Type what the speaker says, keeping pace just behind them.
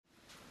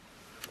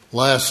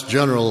Last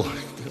general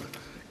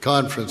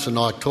conference in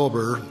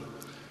October,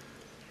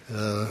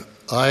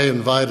 I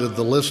invited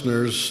the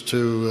listeners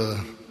to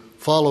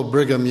follow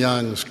Brigham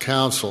Young's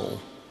counsel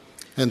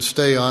and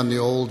stay on the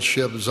old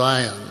ship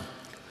Zion,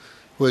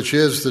 which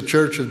is the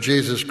Church of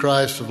Jesus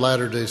Christ of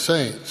Latter-day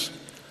Saints,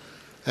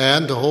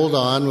 and to hold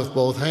on with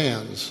both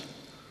hands.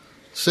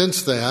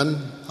 Since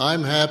then,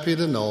 I'm happy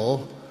to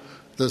know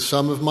that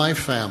some of my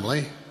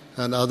family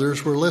and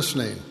others were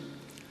listening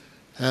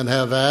and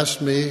have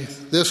asked me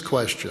this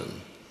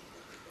question: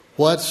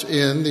 what's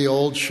in the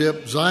old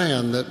ship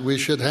Zion that we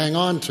should hang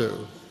on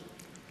to?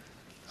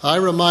 I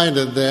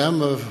reminded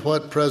them of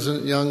what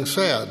President Young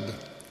said.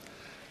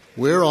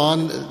 We're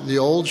on the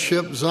old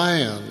ship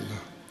Zion.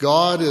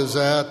 God is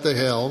at the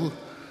helm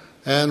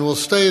and will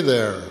stay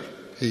there.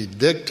 He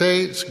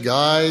dictates,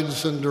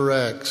 guides, and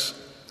directs.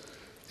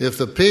 If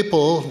the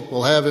people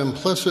will have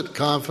implicit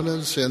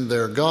confidence in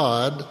their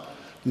God,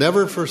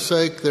 never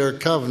forsake their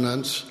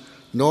covenants,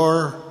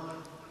 nor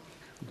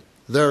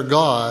their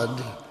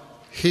God,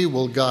 He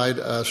will guide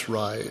us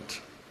right.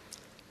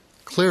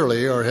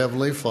 Clearly, our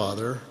Heavenly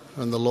Father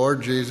and the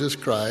Lord Jesus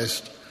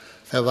Christ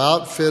have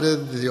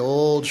outfitted the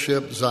old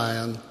ship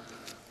Zion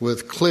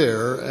with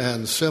clear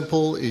and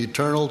simple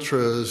eternal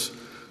truths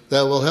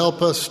that will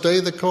help us stay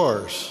the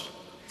course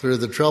through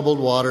the troubled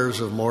waters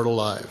of mortal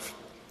life.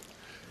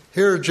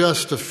 Here are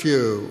just a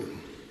few.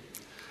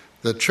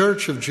 The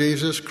Church of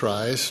Jesus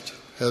Christ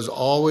has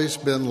always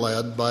been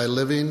led by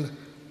living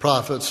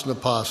prophets and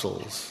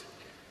apostles.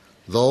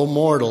 Though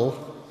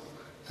mortal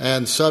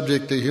and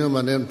subject to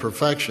human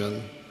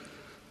imperfection,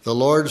 the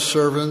Lord's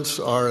servants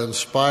are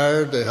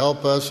inspired to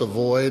help us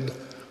avoid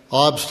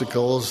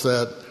obstacles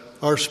that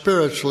are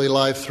spiritually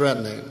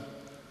life-threatening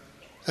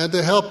and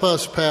to help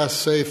us pass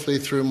safely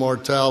through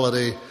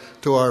mortality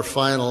to our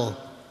final,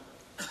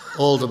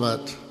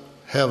 ultimate,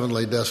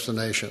 heavenly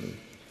destination.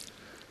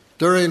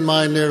 During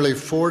my nearly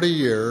 40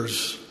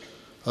 years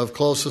of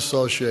close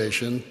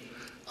association,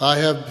 I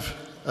have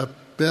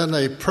been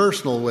a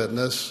personal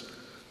witness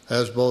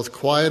as both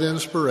quiet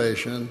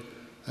inspiration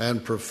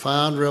and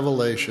profound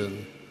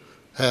revelation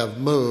have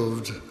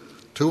moved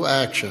to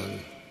action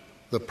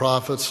the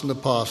prophets and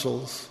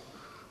apostles,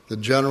 the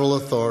general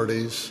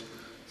authorities,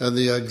 and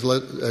the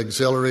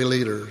auxiliary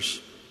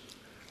leaders.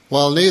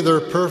 While neither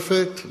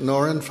perfect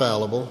nor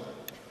infallible,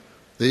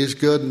 these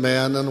good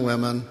men and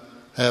women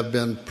have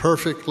been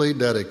perfectly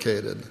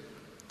dedicated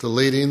to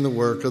leading the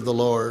work of the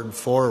Lord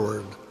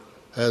forward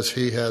as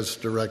He has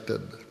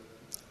directed.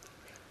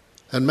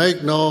 And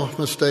make no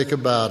mistake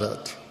about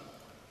it,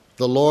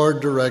 the Lord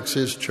directs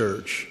His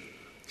church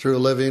through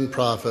living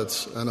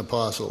prophets and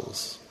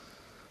apostles.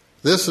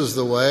 This is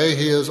the way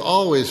He has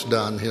always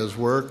done His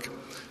work.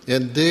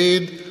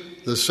 Indeed,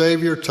 the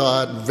Savior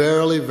taught,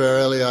 "Verily,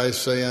 verily, I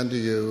say unto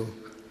you,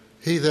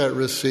 he that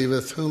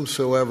receiveth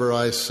whomsoever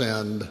I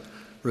send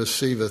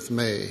receiveth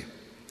me."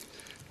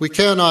 We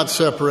cannot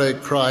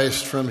separate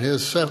Christ from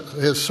His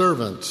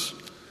servants.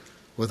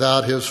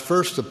 Without His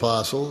first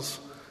apostles,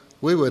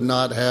 we would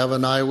not have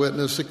an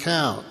eyewitness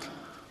account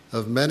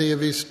of many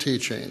of His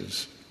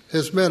teachings,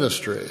 His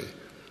ministry,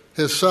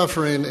 His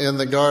suffering in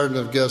the Garden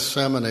of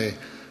Gethsemane,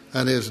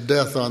 and His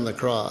death on the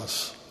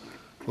cross.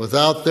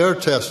 Without their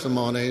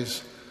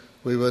testimonies,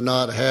 we would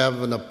not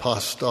have an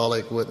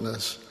apostolic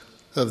witness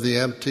of the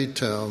empty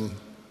tomb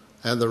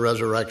and the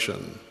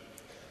resurrection.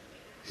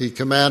 He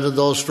commanded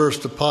those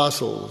first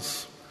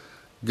apostles,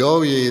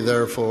 "Go ye,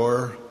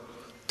 therefore,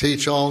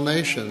 teach all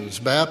nations,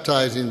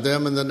 baptizing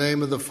them in the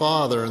name of the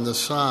Father and the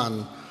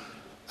Son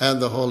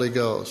and the Holy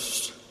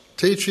Ghost,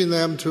 teaching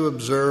them to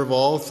observe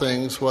all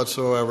things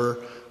whatsoever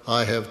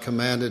I have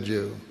commanded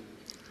you."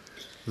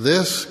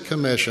 This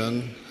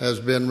commission has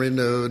been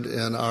renewed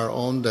in our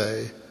own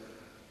day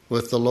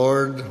with the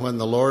Lord when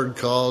the Lord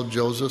called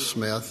Joseph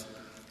Smith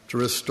to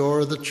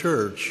restore the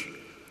church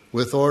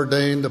with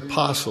ordained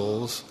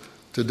apostles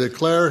to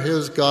declare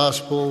His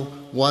gospel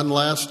one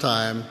last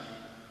time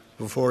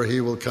before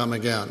He will come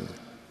again.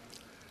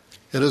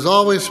 It has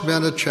always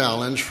been a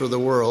challenge for the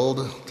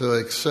world to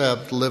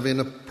accept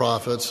living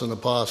prophets and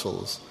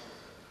apostles,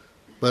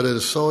 but it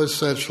is so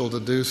essential to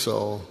do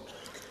so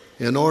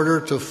in order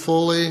to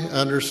fully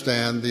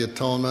understand the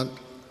atonement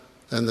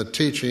and the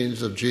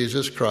teachings of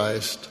Jesus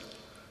Christ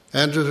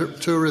and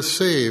to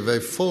receive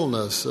a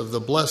fullness of the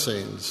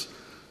blessings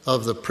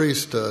of the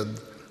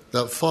priesthood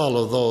that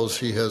follow those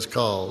He has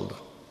called.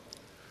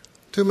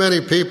 Too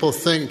many people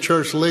think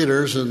church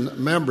leaders and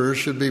members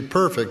should be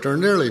perfect or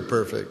nearly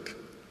perfect.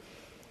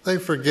 They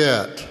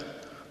forget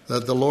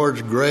that the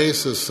Lord's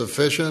grace is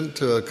sufficient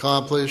to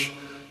accomplish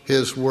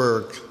His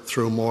work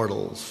through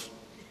mortals.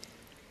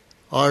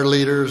 Our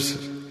leaders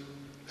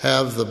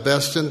have the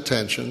best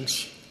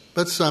intentions,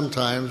 but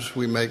sometimes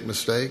we make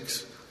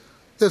mistakes.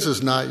 This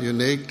is not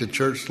unique to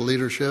church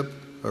leadership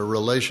or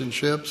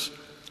relationships,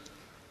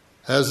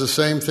 as the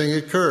same thing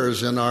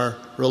occurs in our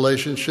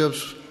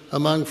relationships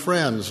among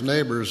friends,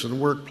 neighbors, and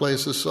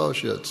workplace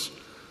associates,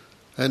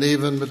 and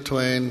even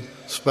between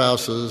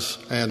spouses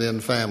and in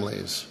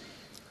families.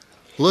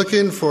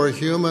 Looking for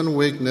human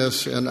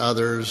weakness in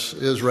others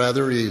is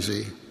rather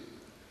easy.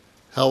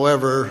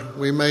 However,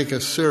 we make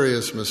a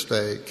serious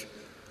mistake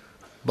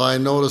by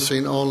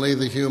noticing only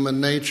the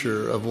human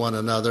nature of one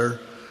another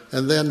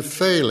and then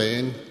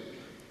failing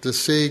to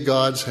see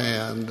God's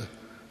hand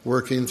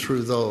working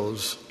through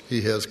those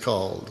He has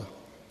called.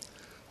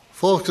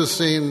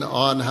 Focusing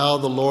on how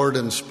the Lord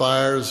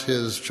inspires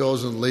His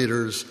chosen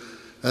leaders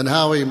and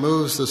how He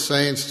moves the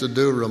saints to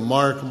do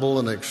remarkable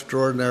and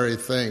extraordinary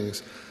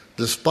things,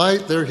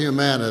 despite their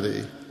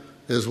humanity,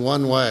 is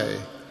one way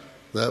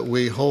that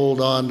we hold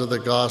on to the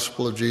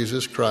gospel of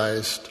Jesus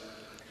Christ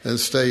and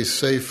stay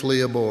safely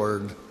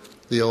aboard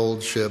the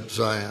old ship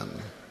Zion.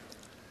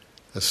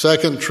 A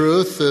second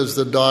truth is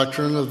the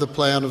doctrine of the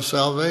plan of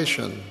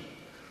salvation.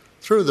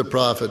 Through the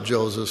prophet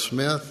Joseph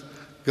Smith,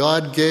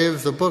 God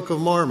gave the Book of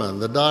Mormon,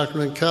 the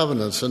Doctrine and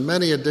Covenants, and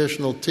many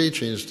additional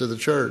teachings to the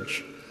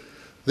church.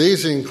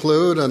 These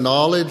include a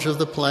knowledge of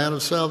the plan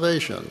of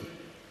salvation,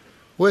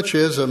 which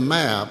is a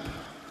map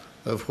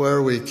of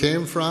where we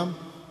came from,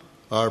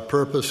 our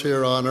purpose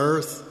here on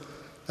earth,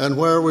 and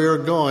where we are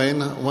going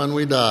when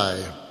we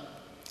die.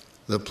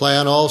 The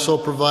plan also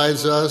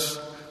provides us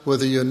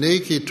with a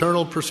unique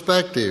eternal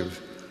perspective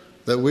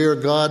that we are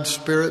God's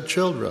spirit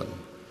children.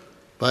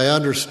 By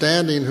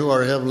understanding who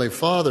our Heavenly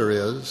Father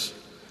is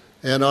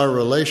and our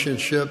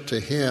relationship to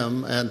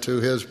Him and to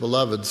His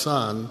beloved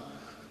Son,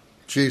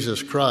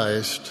 Jesus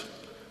Christ,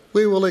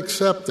 we will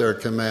accept their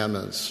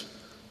commandments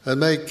and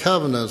make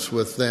covenants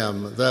with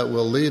them that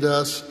will lead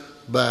us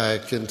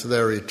back into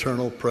their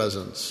eternal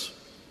presence.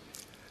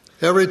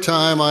 Every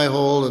time I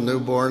hold a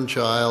newborn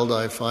child,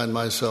 I find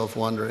myself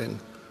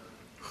wondering,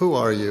 who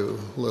are you,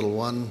 little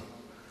one?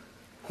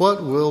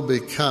 What will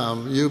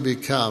you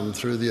become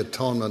through the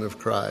atonement of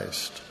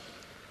Christ?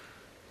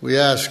 We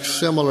ask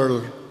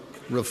similar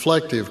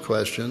reflective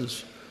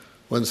questions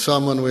when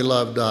someone we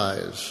love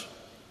dies.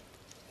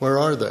 Where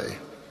are they?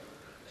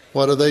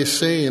 What are they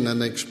seeing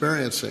and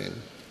experiencing?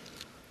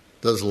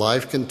 Does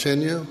life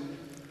continue?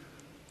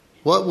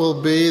 What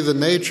will be the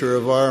nature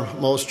of our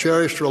most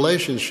cherished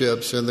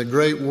relationships in the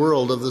great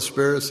world of the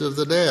spirits of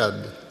the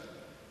dead?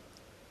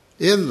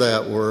 In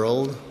that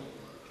world,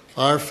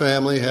 our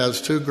family has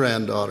 2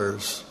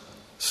 granddaughters,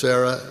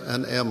 Sarah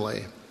and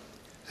Emily,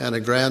 and a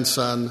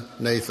grandson,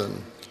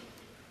 Nathan.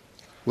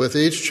 With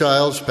each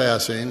child's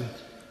passing,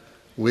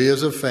 we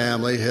as a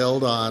family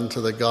held on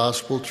to the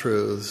gospel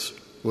truths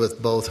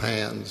with both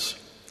hands.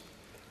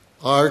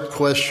 Our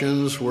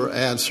questions were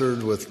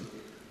answered with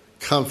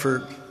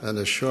comfort and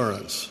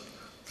assurance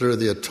through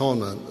the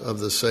atonement of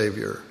the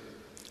Savior.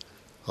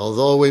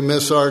 Although we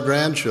miss our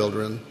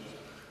grandchildren,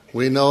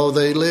 we know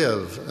they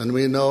live, and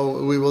we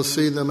know we will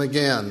see them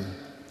again.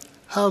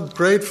 How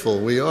grateful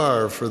we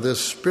are for this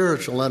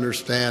spiritual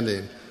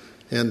understanding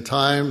in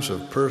times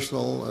of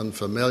personal and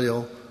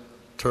familial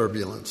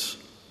turbulence.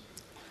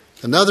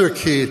 Another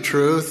key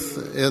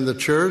truth in the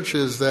church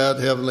is that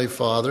Heavenly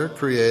Father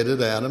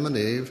created Adam and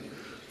Eve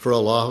for a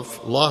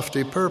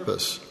lofty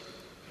purpose.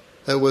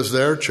 It was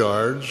their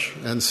charge,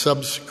 and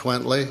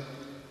subsequently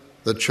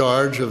the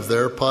charge of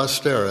their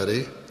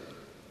posterity,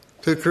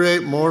 to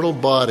create mortal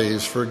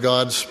bodies for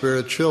God's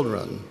spirit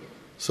children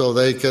so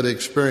they could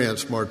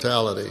experience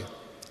mortality.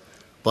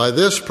 By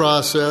this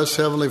process,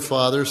 Heavenly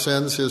Father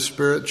sends His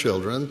spirit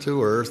children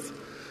to earth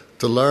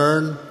to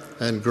learn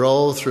and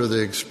grow through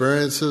the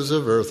experiences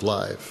of earth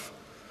life.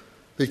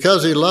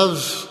 Because He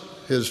loves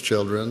His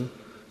children,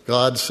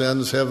 God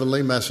sends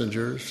heavenly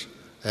messengers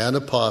and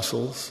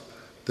apostles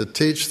to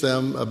teach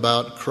them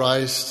about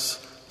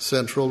Christ's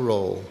central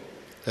role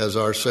as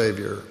our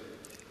Savior.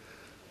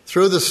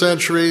 Through the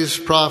centuries,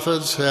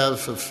 prophets have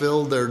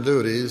fulfilled their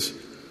duties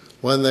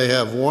when they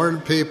have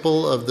warned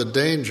people of the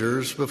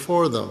dangers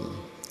before them.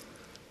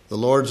 The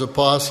Lord's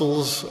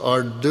apostles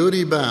are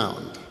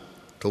duty-bound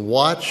to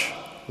watch,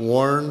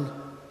 warn,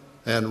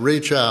 and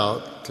reach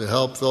out to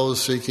help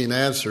those seeking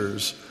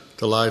answers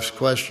to life's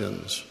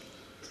questions.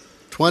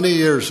 20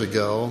 years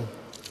ago,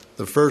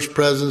 the First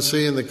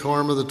Presidency in the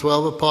Quorum of the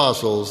 12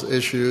 Apostles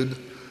issued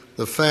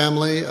the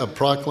family a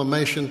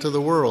proclamation to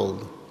the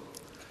world.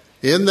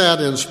 In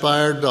that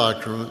inspired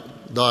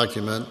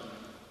document,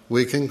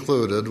 we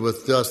concluded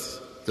with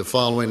just the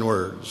following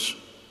words.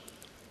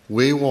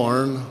 We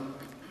warn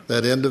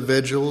that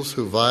individuals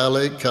who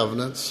violate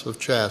covenants of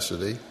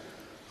chastity,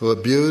 who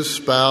abuse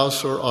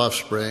spouse or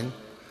offspring,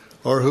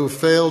 or who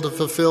fail to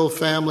fulfill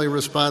family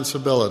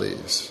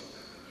responsibilities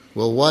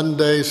will one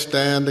day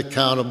stand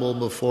accountable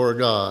before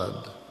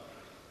God.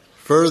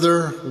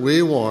 Further,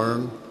 we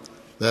warn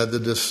that the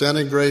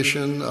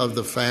disintegration of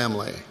the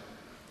family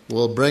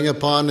will bring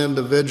upon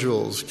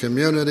individuals,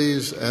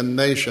 communities, and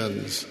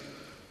nations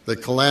the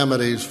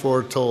calamities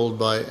foretold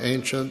by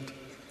ancient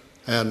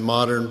and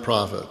modern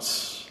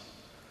prophets.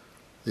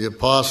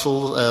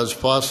 As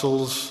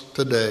apostles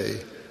today,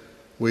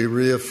 we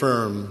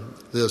reaffirm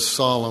this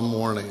solemn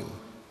warning.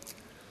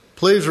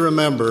 Please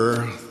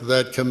remember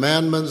that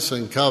commandments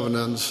and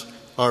covenants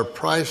are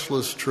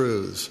priceless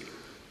truths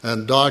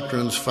and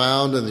doctrines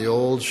found in the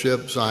old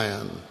ship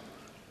Zion,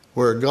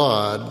 where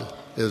God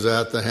is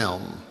at the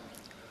helm.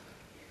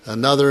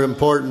 Another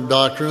important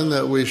doctrine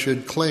that we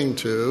should cling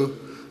to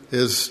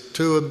is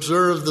to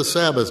observe the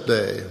Sabbath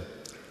day.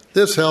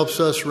 This helps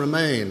us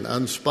remain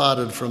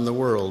unspotted from the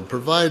world,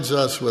 provides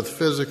us with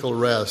physical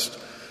rest,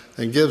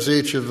 and gives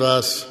each of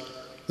us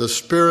the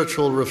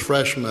spiritual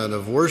refreshment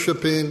of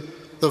worshiping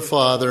the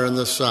Father and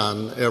the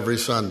Son every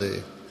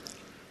Sunday.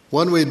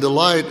 When we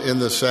delight in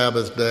the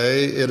Sabbath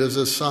day, it is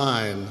a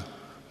sign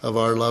of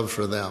our love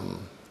for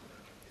them.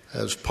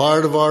 As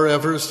part of our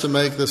efforts to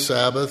make the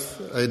Sabbath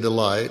a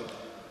delight,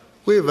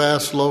 we have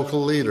asked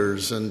local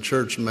leaders and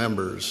church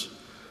members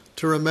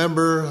to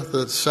remember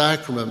that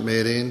sacrament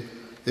meeting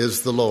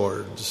is the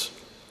Lord's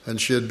and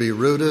should be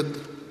rooted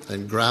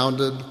and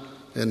grounded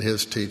in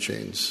His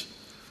teachings.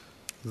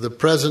 The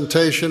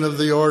presentation of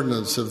the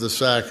ordinance of the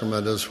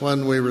sacrament is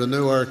when we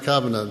renew our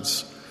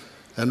covenants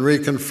and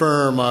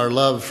reconfirm our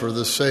love for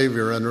the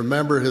Savior and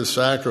remember His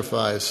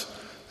sacrifice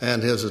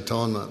and His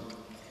atonement.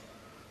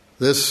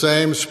 This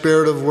same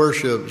spirit of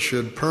worship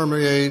should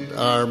permeate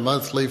our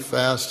monthly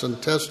fast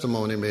and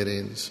testimony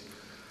meetings.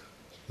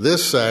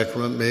 This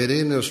sacrament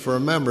meeting is for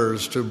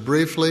members to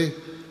briefly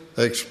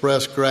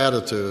express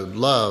gratitude,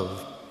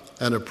 love,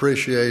 and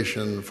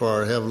appreciation for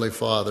our Heavenly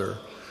Father,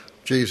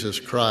 Jesus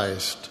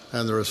Christ,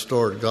 and the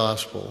restored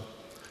gospel,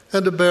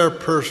 and to bear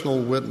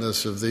personal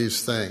witness of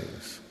these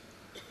things.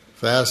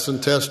 Fast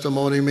and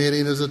testimony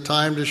meeting is a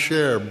time to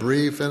share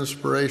brief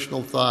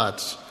inspirational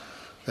thoughts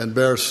and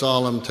bear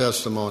solemn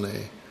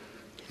testimony.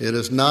 It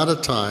is not a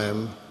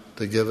time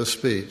to give a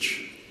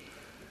speech.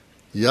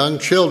 Young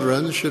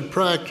children should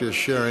practice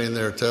sharing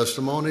their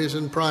testimonies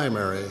in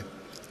primary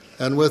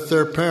and with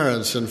their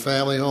parents in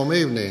family home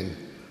evening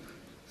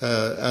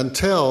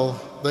until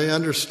they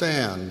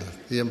understand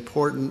the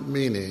important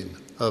meaning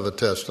of a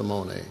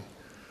testimony.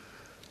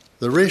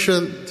 The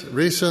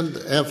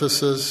recent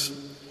emphasis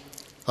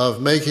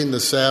of making the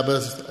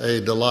Sabbath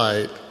a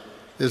delight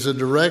is a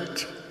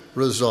direct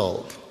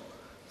result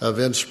of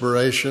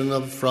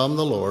inspiration from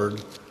the Lord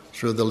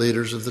through the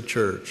leaders of the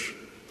church.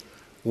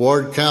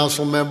 Ward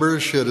council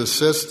members should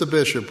assist the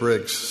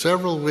bishoprics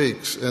several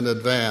weeks in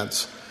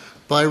advance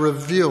by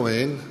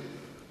reviewing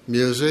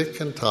music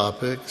and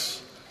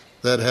topics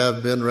that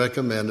have been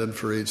recommended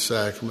for each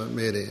sacrament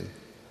meeting.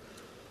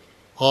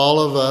 All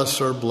of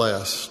us are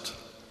blessed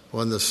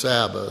when the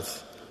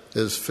Sabbath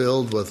is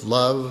filled with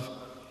love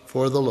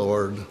for the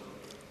Lord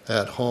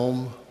at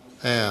home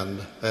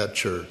and at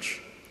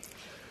church.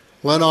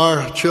 When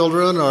our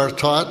children are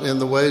taught in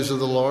the ways of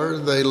the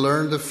Lord, they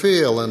learn to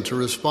feel and to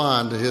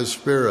respond to His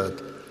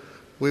Spirit.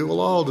 We will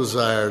all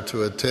desire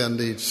to attend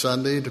each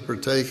Sunday to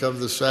partake of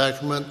the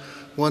sacrament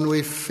when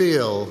we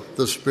feel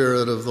the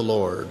Spirit of the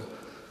Lord.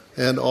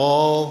 And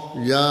all,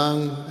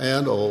 young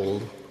and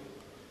old,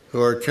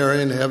 who are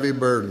carrying heavy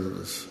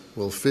burdens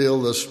will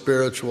feel the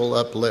spiritual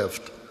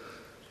uplift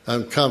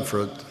and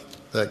comfort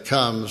that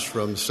comes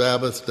from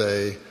Sabbath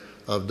day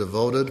of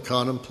devoted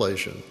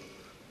contemplation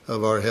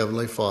of our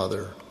Heavenly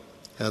Father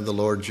and the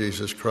Lord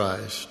Jesus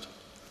Christ.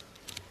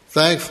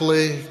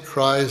 Thankfully,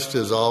 Christ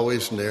is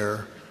always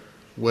near,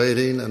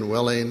 waiting and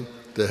willing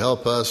to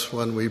help us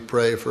when we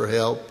pray for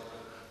help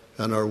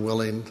and are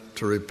willing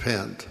to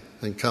repent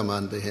and come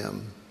unto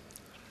Him.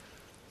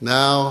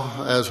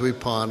 Now, as we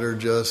ponder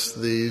just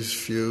these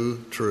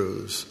few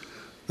truths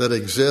that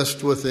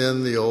exist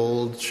within the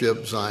old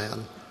ship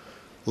Zion,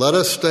 let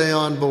us stay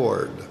on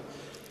board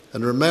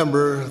and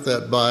remember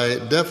that by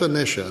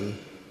definition,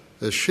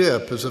 the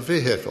ship is a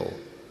vehicle,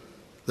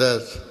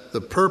 that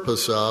the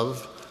purpose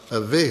of a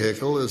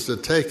vehicle is to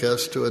take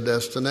us to a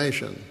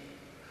destination.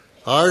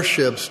 Our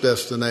ship's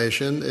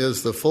destination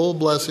is the full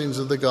blessings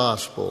of the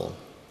gospel,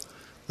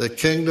 the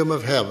kingdom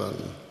of heaven,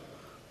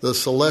 the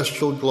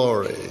celestial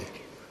glory,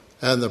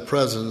 and the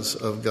presence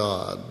of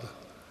God.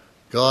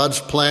 God's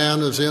plan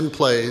is in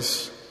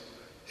place.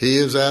 He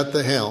is at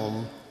the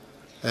helm,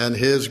 and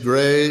His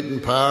great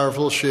and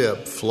powerful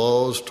ship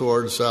flows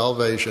towards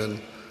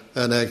salvation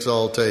and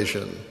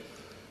exaltation.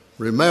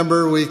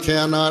 Remember, we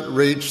cannot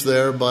reach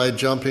there by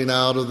jumping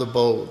out of the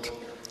boat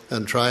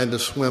and trying to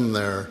swim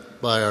there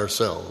by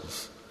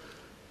ourselves.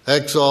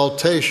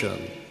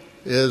 Exaltation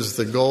is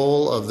the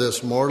goal of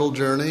this mortal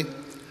journey,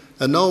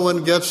 and no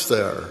one gets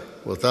there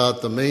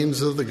without the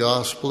means of the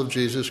gospel of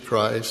Jesus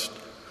Christ,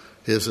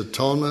 His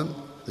atonement,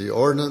 the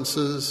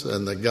ordinances,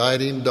 and the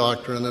guiding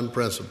doctrine and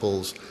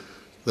principles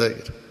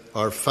that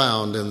are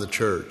found in the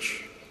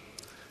church.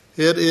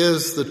 It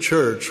is the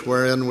church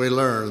wherein we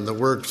learn the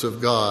works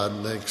of God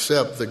and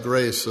accept the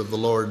grace of the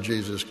Lord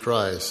Jesus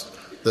Christ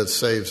that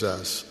saves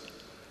us.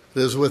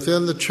 It is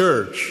within the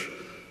church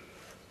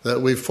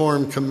that we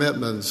form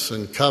commitments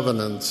and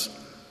covenants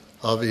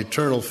of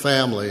eternal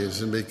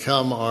families and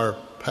become our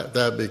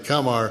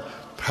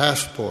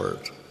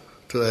passport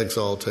to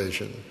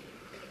exaltation.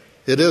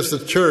 It is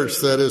the church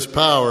that is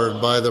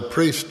powered by the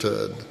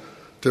priesthood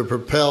to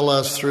propel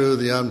us through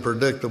the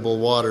unpredictable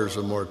waters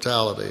of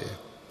mortality.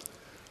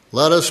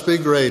 Let us be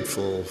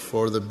grateful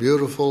for the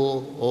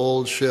beautiful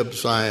old ship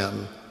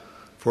Zion,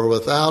 for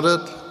without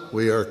it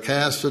we are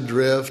cast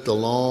adrift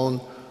alone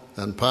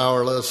and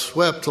powerless,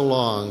 swept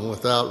along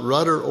without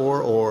rudder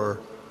or oar,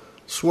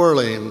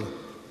 swirling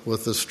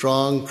with the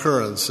strong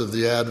currents of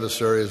the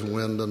adversary's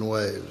wind and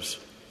waves.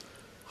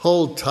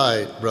 Hold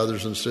tight,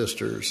 brothers and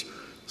sisters.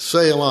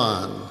 Sail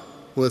on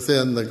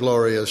within the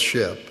glorious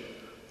ship,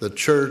 the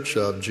Church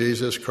of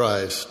Jesus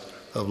Christ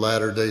of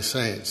Latter-day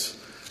Saints,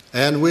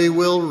 and we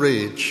will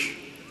reach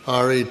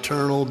our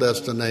eternal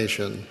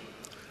destination.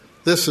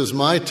 This is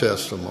my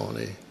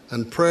testimony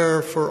and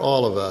prayer for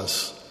all of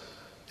us,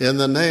 in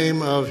the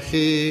name of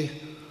He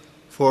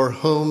for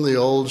whom the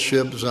old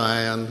ship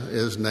Zion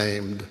is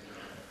named,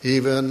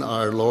 even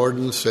our Lord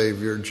and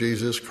Savior,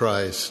 Jesus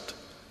Christ.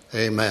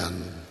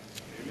 Amen.